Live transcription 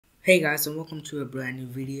Hey guys, and welcome to a brand new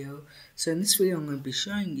video. So in this video I'm going to be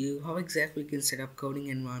showing you how exactly you can set up coding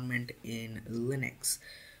environment in Linux.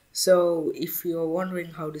 So if you're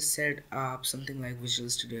wondering how to set up something like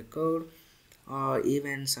Visual Studio Code or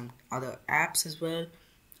even some other apps as well,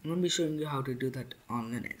 I'm going to be showing you how to do that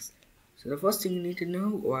on Linux. So the first thing you need to know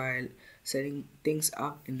while setting things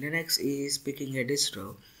up in Linux is picking a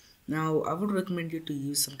distro. Now I would recommend you to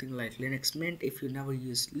use something like Linux Mint if you never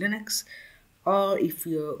used Linux, or if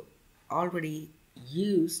you already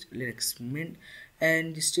used Linux Mint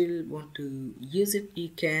and you still want to use it, you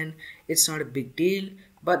can. It's not a big deal,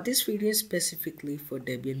 but this video is specifically for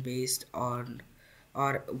Debian based or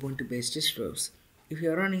Ubuntu based distros. If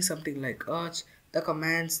you're running something like Arch, the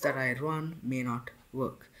commands that I run may not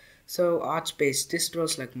work. So Arch based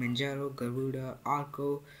distros like Manjaro, Garuda,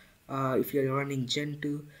 Arco, if you're running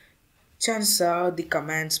Gentoo, chances are the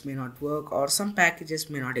commands may not work or some packages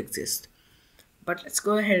may not exist. But let's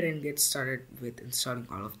go ahead and get started with installing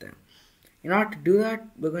all of them. In order to do that,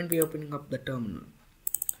 we're going to be opening up the terminal.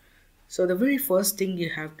 So the very first thing you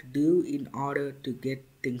have to do in order to get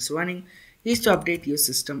things running is to update your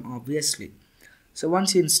system, obviously. So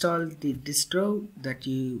once you install the distro that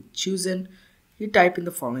you chosen, you type in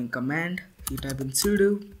the following command. You type in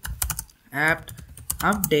sudo apt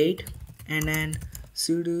update and then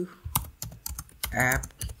sudo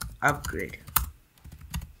apt upgrade.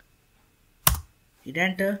 Hit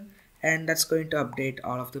enter, and that's going to update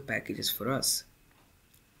all of the packages for us.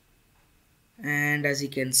 And as you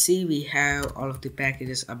can see, we have all of the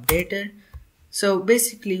packages updated. So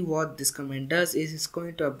basically what this command does is it's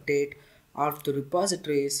going to update all of the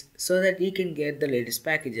repositories so that you can get the latest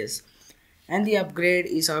packages, and the upgrade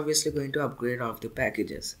is obviously going to upgrade all of the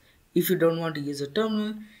packages. If you don't want to use a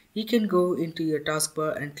terminal, you can go into your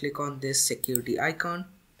taskbar and click on this security icon,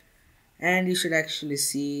 and you should actually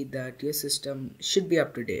see that your system should be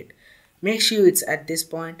up to date. Make sure it's at this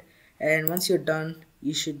point, and once you're done,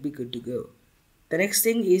 you should be good to go. The next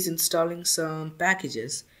thing is installing some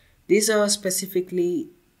packages. These are specifically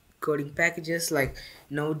coding packages like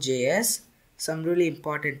Node.js, some really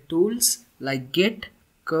important tools like Git,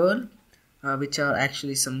 curl, which are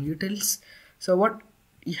actually some utils. So what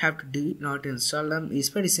you have to do in order to install them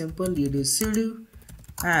is pretty simple. You do sudo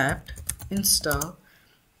apt install,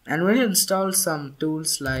 and we'll install some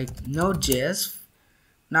tools like Node.js.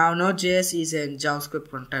 Now Node.js is a JavaScript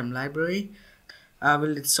runtime library.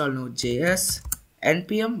 We'll install Node.js,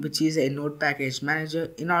 npm, which is a node package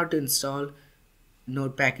manager, in order to install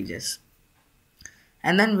node packages.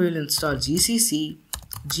 And then we'll install gcc,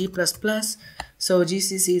 g++. So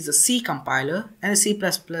gcc is a C compiler and a C++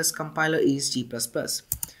 compiler is g++.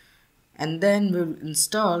 And then we'll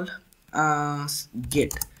install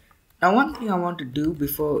git. Now one thing I want to do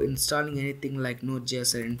before installing anything like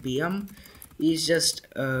Node.js or npm is just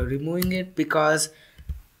removing it, because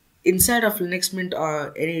inside of Linux Mint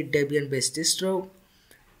or any Debian based distro,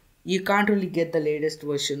 you can't really get the latest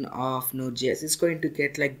version of Node.js. It's going to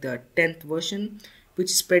get like the 10th version, which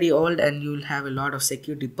is pretty old, and you'll have a lot of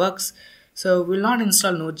security bugs. So we'll not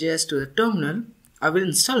install Node.js to the terminal. I will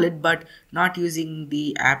install it, but not using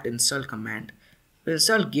the apt install command. We'll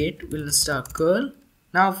install git, we'll install curl.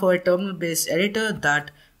 Now for a terminal based editor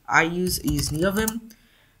that I use is NeoVim.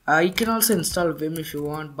 You can also install Vim if you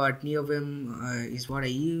want, but NeoVim is what I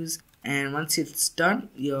use. And once it's done,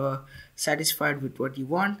 you're satisfied with what you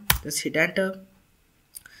want, just hit enter.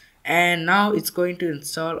 And now it's going to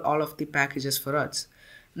install all of the packages for us.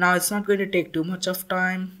 Now it's not going to take too much of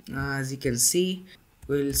time. As you can see,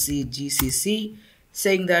 we'll see gcc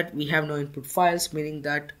saying that we have no input files, meaning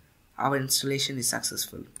that our installation is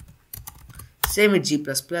successful. Same with g++,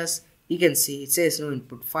 you can see it says no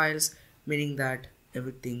input files, meaning that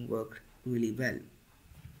everything worked really well.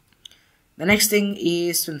 The next thing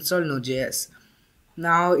is to install Node.js.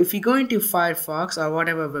 Now if you go into Firefox or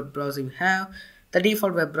whatever web browser you have, the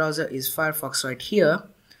default web browser is Firefox right here.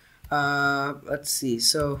 Let's see,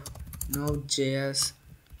 so Node.js.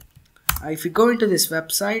 If you go into this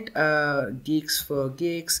website, Geeks for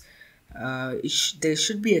Geeks, there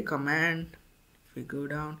should be a command. If we go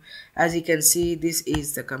down, as you can see, this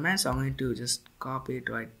is the command, so I'm going to just copy it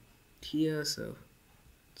right here. So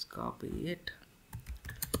let's copy it,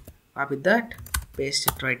 copy that, paste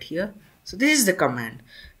it right here. So this is the command.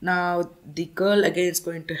 Now the curl again is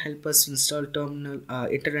going to help us install terminal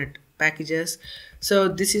internet packages. So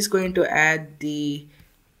this is going to add the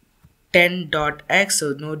 10.x,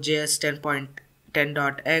 so Node.js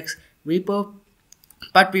 10.10.x repo,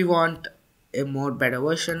 but we want a more better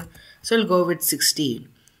version, so we'll go with 16.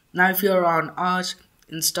 Now if you're on Arch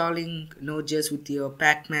installing Node.js with your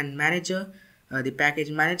Pacman manager, the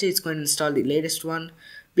package manager, it's going to install the latest one,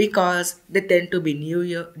 because they tend to be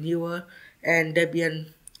newer, and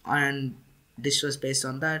Debian and distros based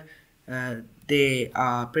on that, uh, they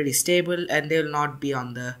are pretty stable and they will not be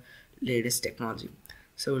on the latest technology.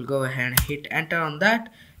 So we'll go ahead and hit enter on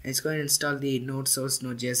that, and it's going to install the node source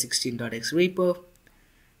node.js 16.x repo,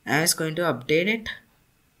 and it's going to update it.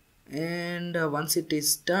 And once it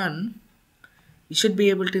is done, you should be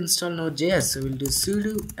able to install node.js. So we'll do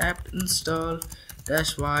sudo apt install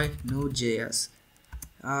 -y node.js.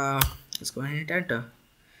 Let's go ahead and hit enter,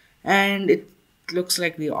 and it looks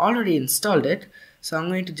like we already installed it, so I'm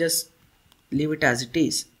going to just leave it as it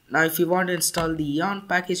is. Now if you want to install the yarn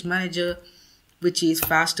package manager, which is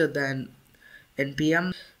faster than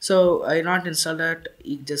npm, so I not install that,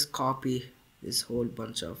 you just copy this whole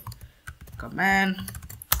bunch of command,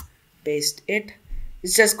 paste it.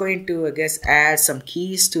 It's just going to, I guess, add some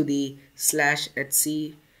keys to the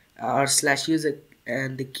 /etc or /user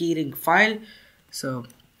and the keyring file. So,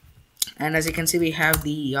 and as you can see, we have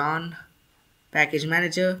the yarn package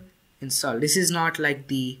manager installed. This is not like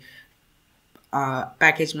the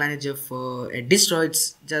package manager for a distro.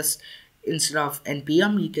 It's just instead of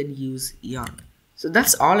npm you can use yarn. So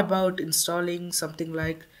that's all about installing something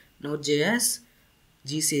like node.js,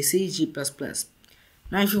 gcc, g++.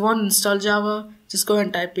 Now if you want to install Java, just go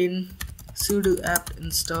and type in sudo apt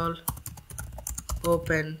install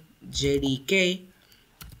open jdk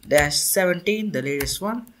 -17, the latest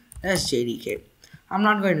one, that's jdk. I'm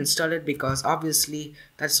not going to install it because obviously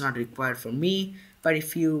that's not required for me, but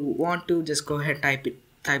if you want to, just go ahead and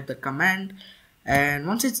type the command, and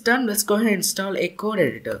once it's done, let's go ahead and install a code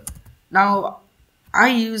editor. Now I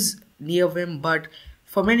use NeoVim, but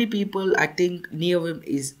for many people I think NeoVim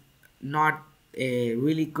is not a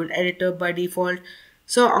really good editor by default,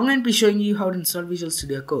 so I'm going to be showing you how to install Visual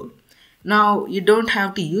Studio Code. Now you don't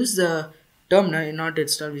have to use the terminal in order to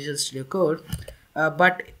install Visual Studio Code,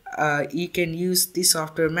 but you can use the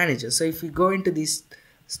software manager. So if you go into this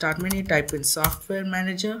start menu, type in software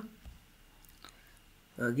manager,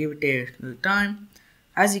 give it a little time.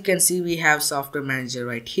 As you can see, we have software manager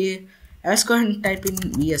right here. Let's go ahead and type in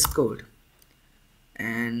VS Code,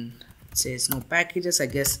 and it says no packages. I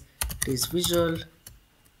guess it is Visual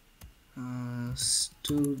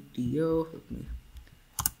Studio.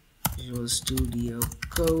 Visual Studio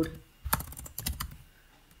Code.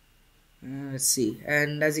 Let's see,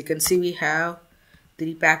 and as you can see, we have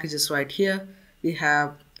 3 packages right here. We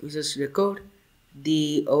have Visual Studio Code,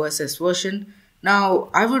 the OSS version. Now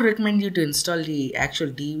I would recommend you to install the actual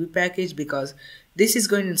DB package, because this is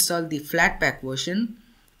going to install the Flatpak version,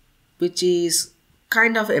 which is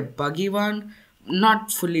kind of a buggy one.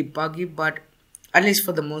 Not fully buggy, but at least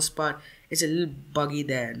for the most part it's a little buggy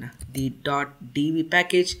than the .db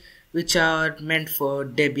package, which are meant for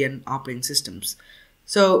Debian operating systems.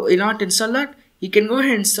 So in order to install that, you can go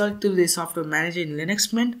ahead and install it through the software manager in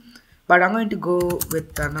Linux Mint, but I'm going to go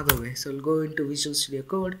with another way. So we'll go into Visual Studio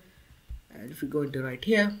Code, and if you go into right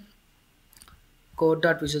here,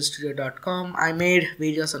 code.visualstudio.com, I made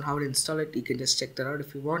videos on how to install it. You can just check that out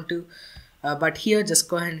if you want to, but here just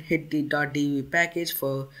go ahead and hit the .db package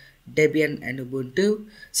for Debian and Ubuntu.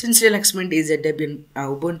 Since Linux Mint is a Debian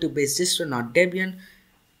Ubuntu based distro, not Debian,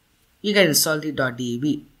 you can install the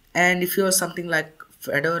 .deb. And if you're something like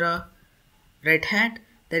Fedora, Red Hat,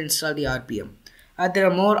 then install the RPM. There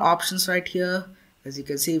are more options right here, as you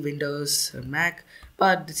can see, Windows, Mac,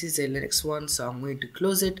 but this is a Linux one, so I'm going to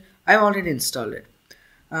close it. I've already installed it.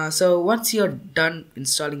 So once you're done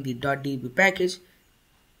installing the .db package,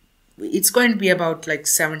 it's going to be about like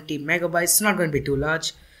 70 megabytes. It's not going to be too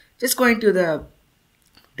large. Just go into the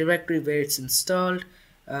directory where it's installed.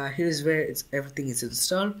 Here's where everything is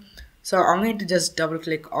installed. So I'm going to just double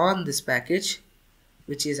click on this package,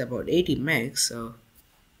 which is about 80 megs. So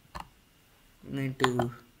I'm going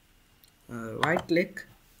to right click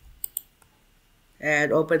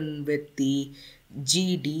and open with the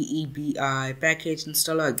GDEBI package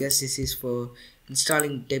installer. I guess this is for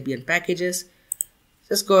installing Debian packages.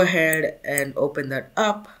 Just go ahead and open that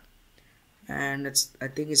up, and I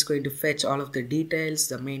think it's going to fetch all of the details,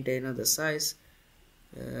 the maintainer, the size,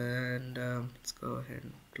 and let's go ahead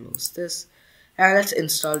and close this, and let's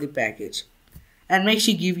install the package. And make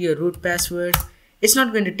sure you give your root password. It's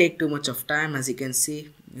not going to take too much of time, as you can see.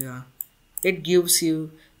 Yeah, it gives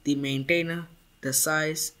you the maintainer, the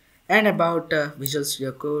size, and about Visual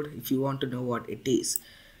Studio Code if you want to know what it is.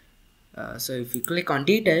 So if you click on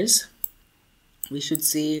details, we should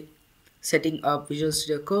see setting up Visual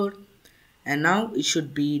Studio Code, and now it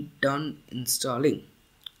should be done installing.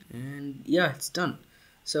 And yeah, it's done.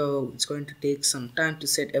 So it's going to take some time to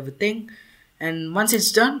set everything, and once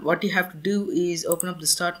it's done, what you have to do is open up the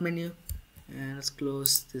start menu and let's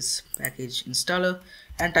close this package installer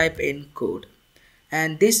and type in code.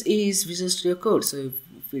 And this is Visual Studio Code. So if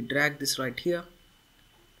we drag this right here,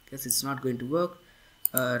 because it's not going to work,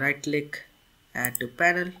 right click, add to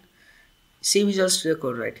panel, see Visual Studio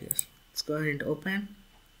Code right here. Let's go ahead and open.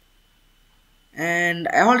 And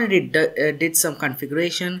I already did some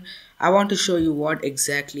configuration. I want to show you what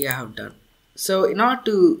exactly I have done. So in order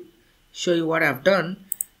to show you what I've done,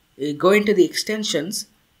 go into the extensions,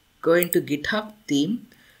 go into GitHub theme.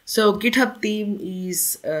 So GitHub theme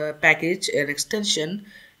is a package, an extension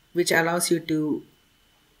which allows you to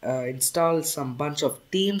install some bunch of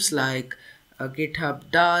themes like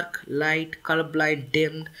GitHub dark, light, colorblind,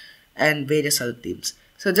 dimmed, and various other themes.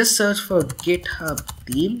 So just search for GitHub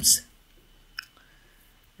themes,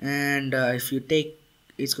 and if you take,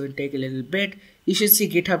 it's going to take a little bit. You should see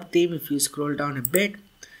GitHub theme if you scroll down a bit,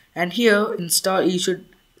 and here install, you should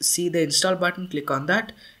see the install button. Click on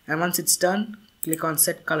that, and once it's done, click on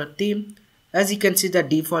set color theme. As you can see, the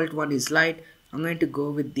default one is light. I'm going to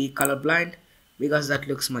go with the colorblind because that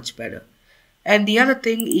looks much better. And the other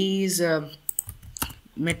thing is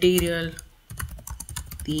material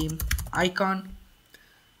theme icon.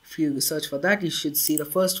 If you search for that, you should see the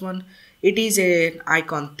first one. It is an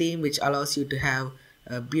icon theme which allows you to have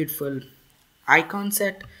a beautiful icon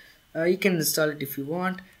set. You can install it if you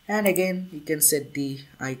want, and again you can set the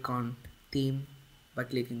icon theme by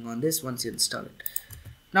clicking on this once you install it.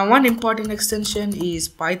 Now one important extension is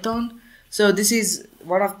Python. So this is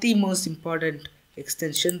one of the most important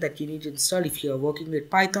extension that you need to install if you are working with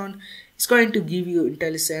Python. It's going to give you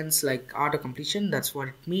IntelliSense like auto completion. That's what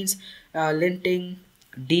it means. Linting,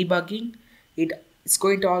 debugging. It's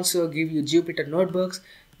going to also give you Jupyter notebooks,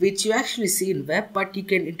 which you actually see in web, but you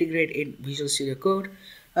can integrate in Visual Studio Code.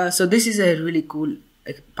 So this is a really cool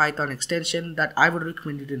Python extension that I would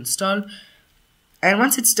recommend you to install. And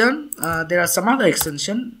once it's done, there are some other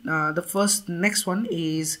extension. The next one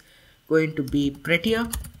is going to be Prettier.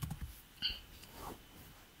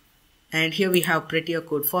 And here we have Prettier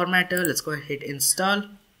code formatter. Let's go ahead and hit install.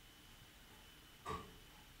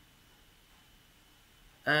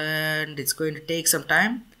 And it's going to take some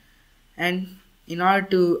time. And in order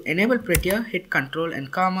to enable Prettier, hit Control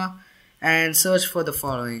and comma and search for the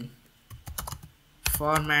following: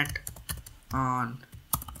 format on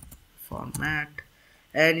format,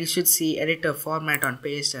 and you should see editor format on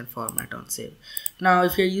paste and format on save. Now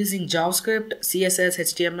if you're using JavaScript, CSS,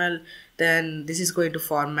 HTML, then this is going to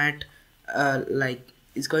format like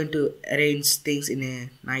it's going to arrange things in a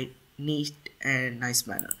neat and nice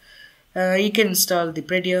manner. You can install the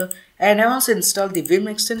Prettier, and I also installed the Vim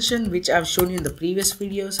extension which I've shown you in the previous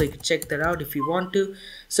video, so you can check that out if you want to.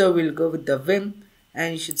 So we'll go with the Vim,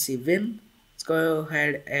 and you should see Vim. Let's go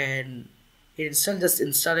ahead and hit install. Just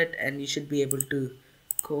install it and you should be able to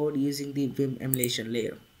code using the Vim emulation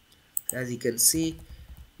layer. As you can see,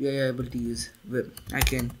 we are able to use Vim. I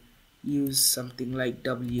can use something like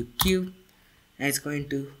WQ and it's going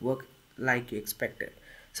to work like you expected.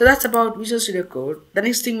 So that's about Visual Studio Code. The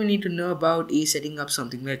next thing we need to know about is setting up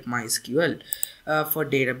something like MySQL for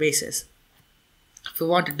databases. If you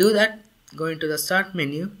want to do that, go into the start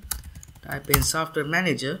menu, type in software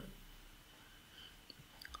manager,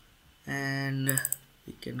 and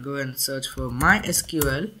you can go and search for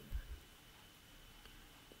MySQL,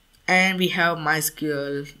 and we have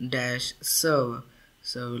MySQL-server.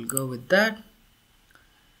 So we'll go with that,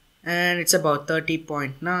 and it's about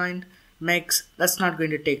 30.9 megs. That's not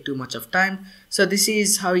going to take too much of time. So this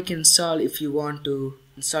is how you can install if you want to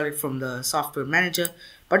install it from the software manager,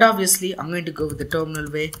 but obviously I'm going to go with the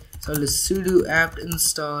terminal way. So let's sudo apt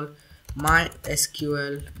install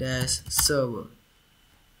mysql-server.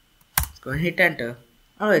 Let's go and hit enter.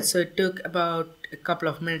 Alright, so it took about a couple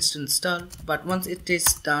of minutes to install, but once it is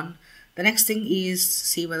done, the next thing is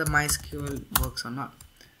see whether MySQL works or not.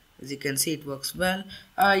 As you can see, it works well.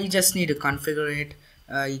 You just need to configure it.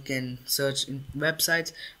 You can search in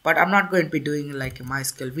websites, but I'm not going to be doing like a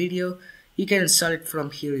MySQL video. You can install it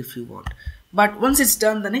from here if you want. But once it's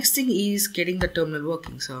done, the next thing is getting the terminal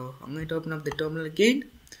working. So I'm going to open up the terminal again.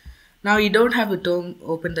 Now you don't have to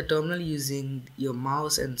open the terminal using your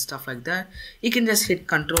mouse and stuff like that. You can just hit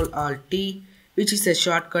Ctrl-Alt-T, which is a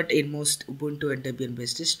shortcut in most Ubuntu and Debian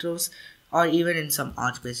based distros, or even in some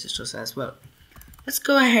Arch based distros as well. Let's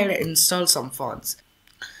go ahead and install some fonts.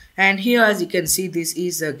 And here, as you can see, this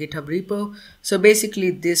is a GitHub repo. So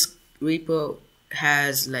basically this repo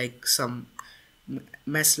has like some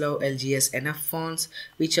Meslow LGS NF fonts,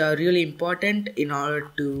 which are really important in order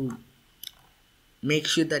to make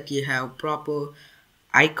sure that you have proper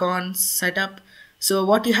icons set up. So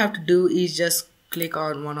what you have to do is just click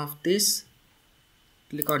on one of this,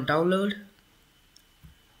 click on download,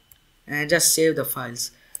 and just save the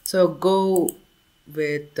files. So go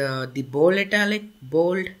with the bold, italic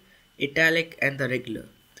and the regular.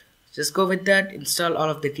 Just go with that, install all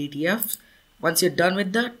of the TTFs. Once you're done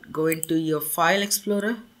with that, go into your file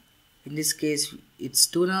explorer. In this case it's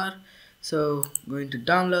tuner, so go into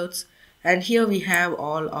downloads, and here we have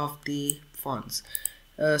all of the fonts.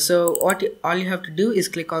 So all you have to do is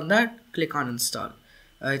click on that, click on install.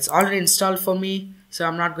 It's already installed for me, so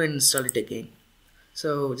I'm not going to install it again.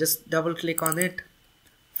 So just double click on it.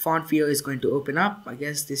 Font viewer is going to open up. I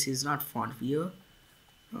guess this is not font viewer.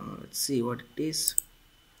 Let's see what it is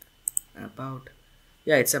about.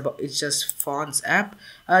 Yeah, it's just fonts app.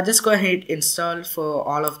 Just go ahead, install for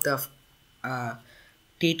all of the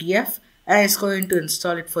TTF, and it's going to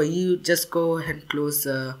install it for you. Just go ahead and close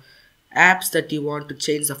the apps that you want to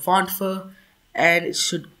change the font for, and it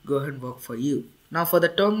should go ahead and work for you. Now for the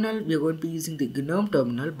terminal, we're going to be using the GNOME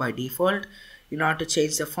terminal by default. In order to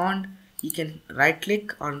change the font, you can right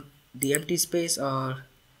click on the empty space, or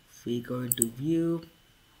if we go into view,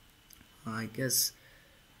 I guess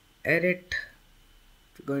edit,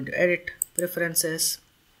 if we're going to edit preferences,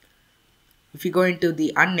 if you go into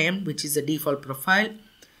the unnamed, which is the default profile,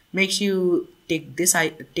 make sure you tick this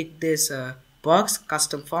box,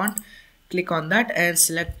 custom font, click on that and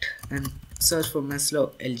select and search for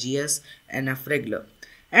Maslow LGS NF regular,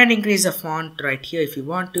 and increase the font right here if you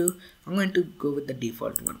want to. I'm going to go with the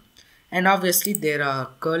default one, and obviously there are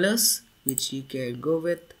colors which you can go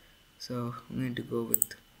with, so I'm going to go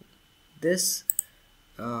with this.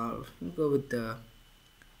 Let's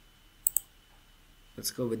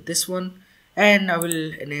go with this one, and I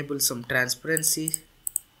will enable some transparency,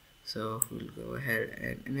 so we'll go ahead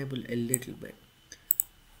and enable a little bit,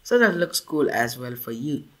 so that looks cool as well for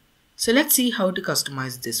you. So let's see how to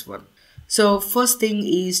customize this one. So first thing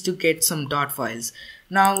is to get some dot files.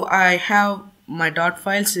 Now I have my dot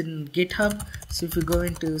files in GitHub, so if you go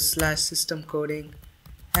into /system coding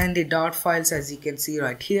and the dot files, as you can see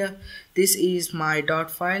right here, this is my dot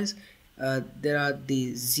files. There are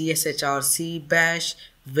the zshrc, bash,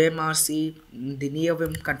 vimrc, the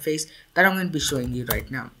neovim configs that I'm going to be showing you right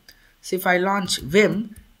now. So if I launch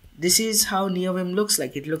vim, this is how neovim looks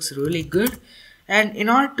like. It looks really good, and in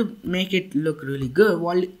order to make it look really good,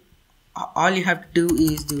 all you have to do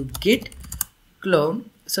is do git clone.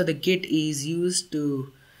 So the git is used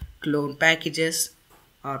to clone packages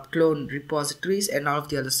or clone repositories and all of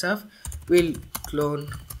the other stuff. We'll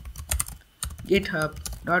clone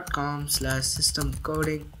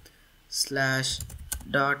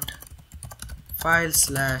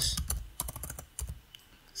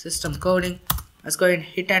github.com/systemcoding/dot/file/systemcoding. Let's go ahead and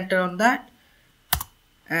hit enter on that,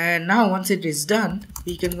 and now once it is done,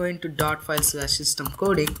 we can go into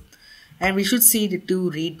 .file/systemcoding, and we should see the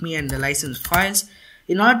two readme and the license files.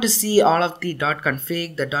 In order to see all of the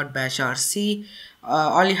 .config, the .bashrc,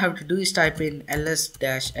 all you have to do is type in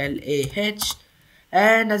ls-lah,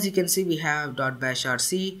 and as you can see we have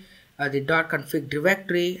 .bashrc, the .config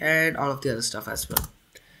directory, and all of the other stuff as well.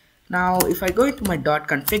 Now if I go into my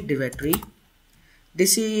 .config directory,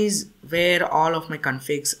 this is where all of my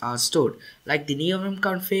configs are stored, like the neovim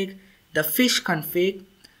config, the fish config,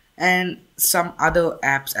 and some other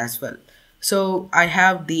apps as well. So I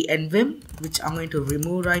have the nvim, which I'm going to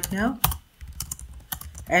remove right now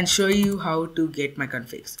and show you how to get my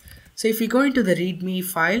configs. So if you go into the readme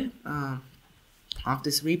file of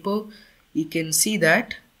this repo, you can see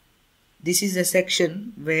that this is a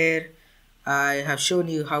section where I have shown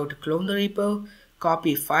you how to clone the repo,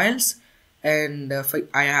 copy files, and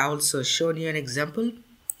I have also shown you an example.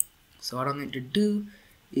 So what I'm going to do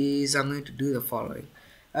is I'm going to do the following.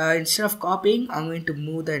 Instead of copying, I'm going to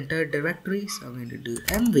move the entire directory. So I'm going to do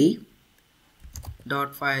mv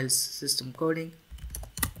 .files systemcoding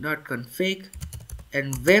 .config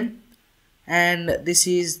and vim, and this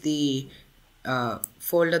is the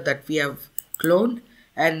folder that we have cloned,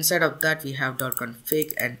 and inside of that we have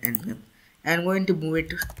 .config and nvim. I'm going to move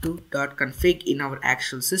it to .config in our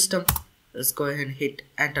actual system. Let's go ahead and hit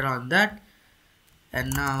enter on that,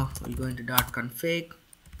 and now we'll go into .config,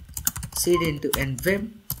 cd into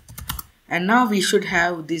nvim, and now we should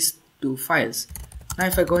have these two files. Now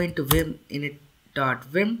if I go into vim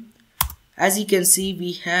init.vim, as you can see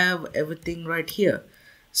we have everything right here.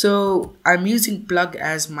 So I'm using plug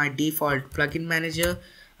as my default plugin manager.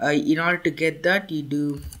 In order to get that, you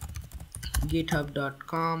do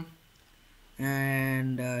github.com,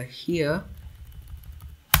 and here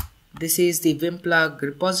this is the vim plug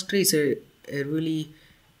repository. It's a really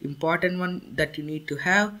important one that you need to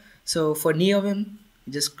have. So for neovim,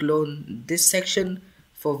 just clone this section.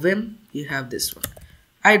 For vim, you have this one.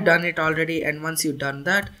 I've done it already, and once you've done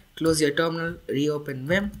that, close your terminal, reopen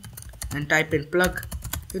vim, and type in plug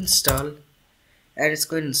install, and it's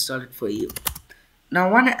going to install it for you. Now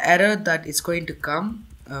one error that is going to come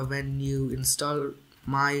when you install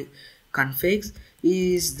my configs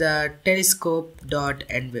is the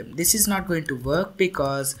telescope.nvim. This is not going to work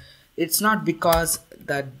because it's not because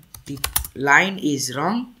that the line is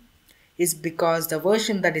wrong, it's because the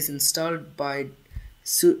version that is installed by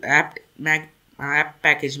app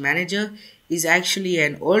package manager is actually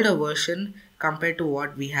an older version compared to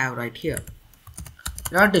what we have right here.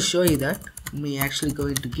 In order to show you that, let me actually go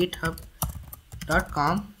into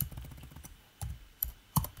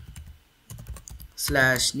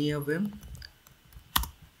github.com/neovim.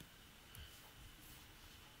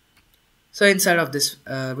 So inside of this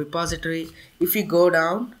repository, if you go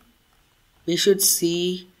down, we should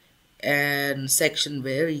see a section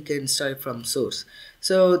where you can install it from source.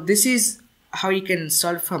 So this is how you can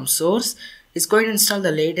install it from source. It's going to install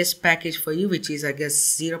the latest package for you, which is I guess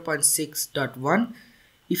 0.6.1.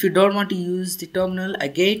 If you don't want to use the terminal,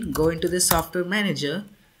 again go into the software manager,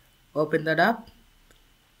 open that up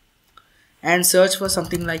and search for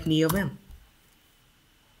something like NeoVim.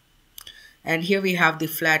 And here we have the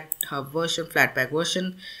Flatpak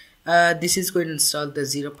version. This is going to install the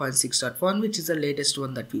 0.6.1, which is the latest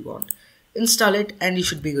one that we want. Install it and you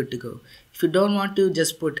should be good to go. If you don't want to,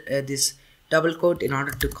 just put this double quote in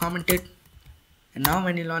order to comment it. And now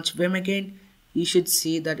when you launch Vim again, you should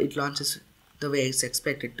see that it launches the way it's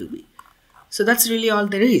expected to be. So that's really all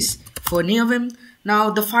there is for NeoVim. Now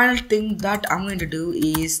the final thing that I'm going to do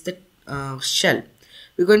is the shell.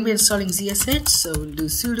 We're going to be installing ZSH, so we'll do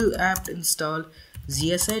sudo apt install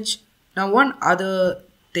ZSH. Now one other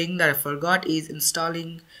thing that I forgot is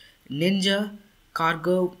installing Ninja,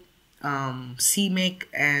 Cargo, CMake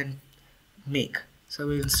and Make. So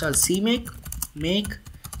we'll install CMake, Make,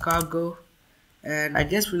 Cargo, and I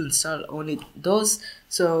guess we'll install only those.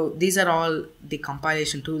 So these are all the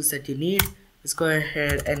compilation tools that you need. Let's go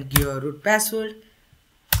ahead and give a root password,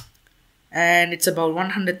 and it's about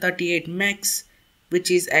 138 megs, which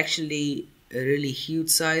is actually a really huge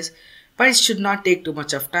size, but it should not take too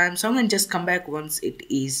much of time. So I'm going to just come back once it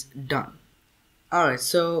is done. Alright,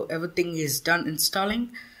 so everything is done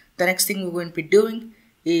installing. The next thing we're going to be doing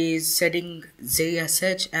is setting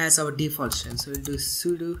ZSH as our default shell. So we'll do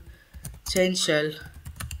sudo change shell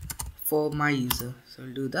for my user. So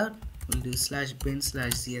we'll do that. We'll do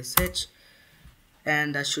 /bin/zsh,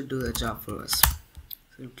 and that should do the job for us. So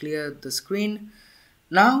we'll clear the screen.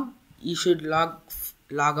 Now you should log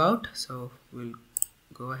out. So we'll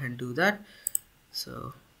go ahead and do that.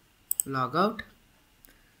 So log out,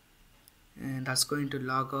 and that's going to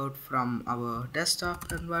log out from our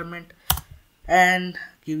desktop environment, and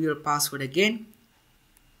give your password again.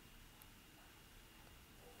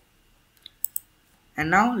 And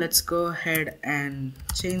now let's go ahead and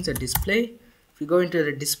change the display. If you go into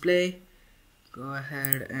the display, go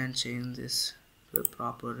ahead and change this to a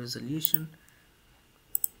proper resolution.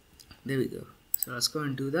 There we go. So let's go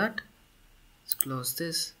and do that. Let's close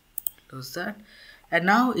this, close that. And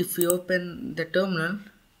now if we open the terminal,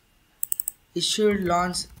 it should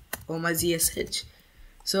launch ZSH.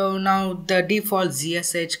 So now the default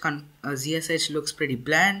ZSH looks pretty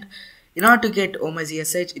bland. In order to get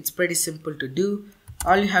ZSH, it's pretty simple to do.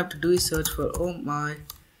 All you have to do is search for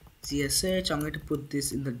ZSH. I'm going to put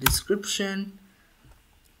this in the description.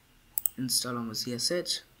 Install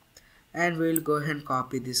ZSH, and we'll go ahead and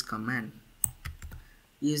copy this command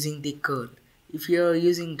using the curl. If you're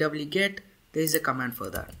using wget, there is a command for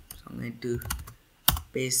that. So I'm going to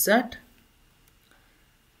paste that,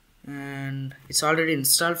 and it's already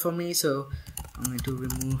installed for me, so I'm going to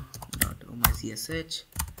remove .zsh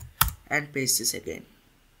and paste this again.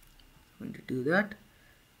 I'm going to do that,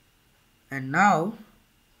 and now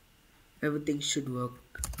everything should work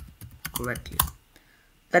correctly.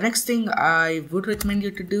 The next thing I would recommend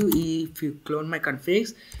you to do, if you clone my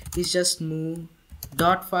configs, is just move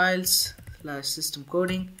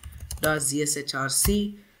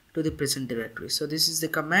 .files/systemcoding.zshrc to the present directory. So this is the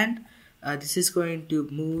command. This is going to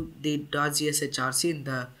move the .zshrc in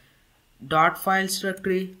the .files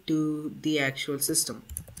directory to the actual system.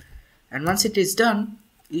 And once it is done,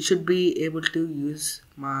 you should be able to use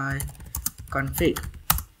my config.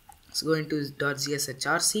 So go into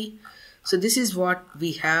 .zshrc. So this is what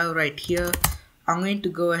we have right here. I'm going to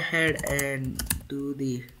go ahead and do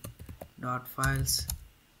the .files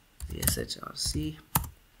zshrc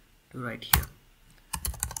to right here.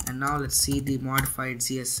 And now let's see the modified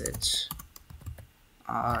zshrc.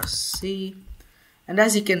 And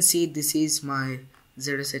as you can see, this is my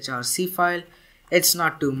zshrc file. It's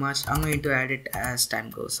not too much. I'm going to add it as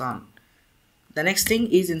time goes on. The next thing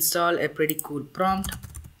is install a pretty cool prompt.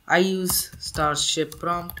 I use starship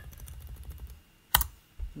prompt.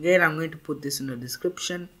 Again, I'm going to put this in the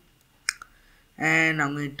description, and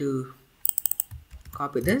I'm going to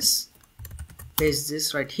copy this, paste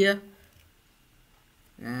this right here,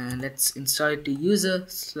 and let's install it to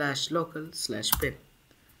user/local/bin.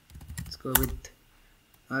 Let's go with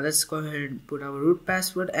let's go ahead and put our root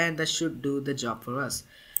password, and that should do the job for us.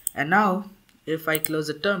 And now if I close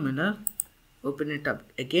the terminal, open it up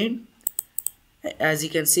again, as you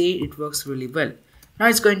can see it works really well. Now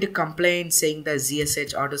it's going to complain saying that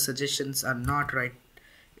ZSH auto suggestions are not right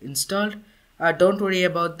installed. Don't worry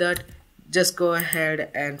about that, just go ahead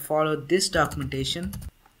and follow this documentation.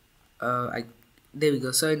 There we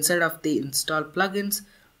go. So instead of the install plugins,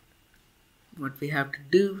 what we have to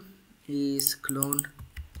do is clone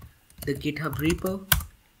the GitHub repo.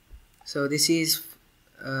 So this is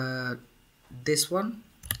this one,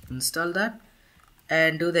 install that,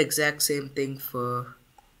 and do the exact same thing for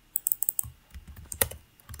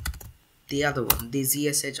the other one, the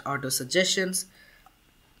ZSH auto suggestions,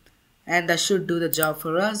 and that should do the job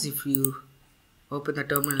for us. If you open the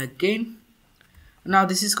terminal again, now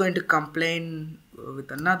this is going to complain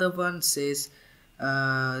with another one, says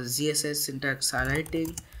ZSH syntax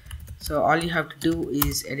highlighting. So all you have to do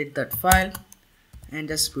is edit that file and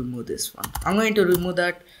just remove this one. I'm going to remove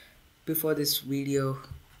that before this video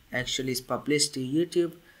actually is published to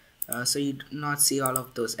YouTube, so you do not see all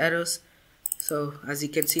of those errors. So as you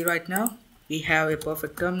can see right now, we have a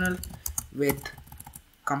perfect terminal with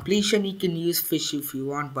completion. You can use fish if you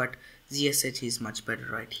want, but ZSH is much better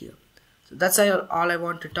right here. So that's all I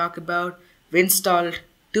want to talk about. We installed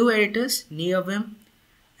 2 editors, NeoVim,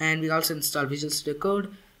 and we also installed Visual Studio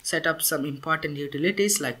Code, set up some important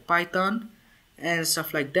utilities like Python and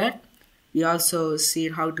stuff like that. We also see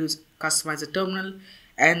how to customize a terminal,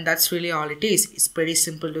 and that's really all it is. It's pretty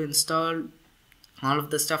simple to install all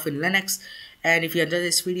of the stuff in Linux. And if you enjoyed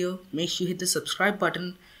this video, make sure you hit the subscribe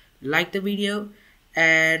button, like the video,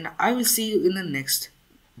 and I will see you in the next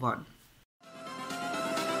one.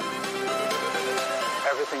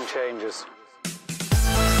 Everything changes.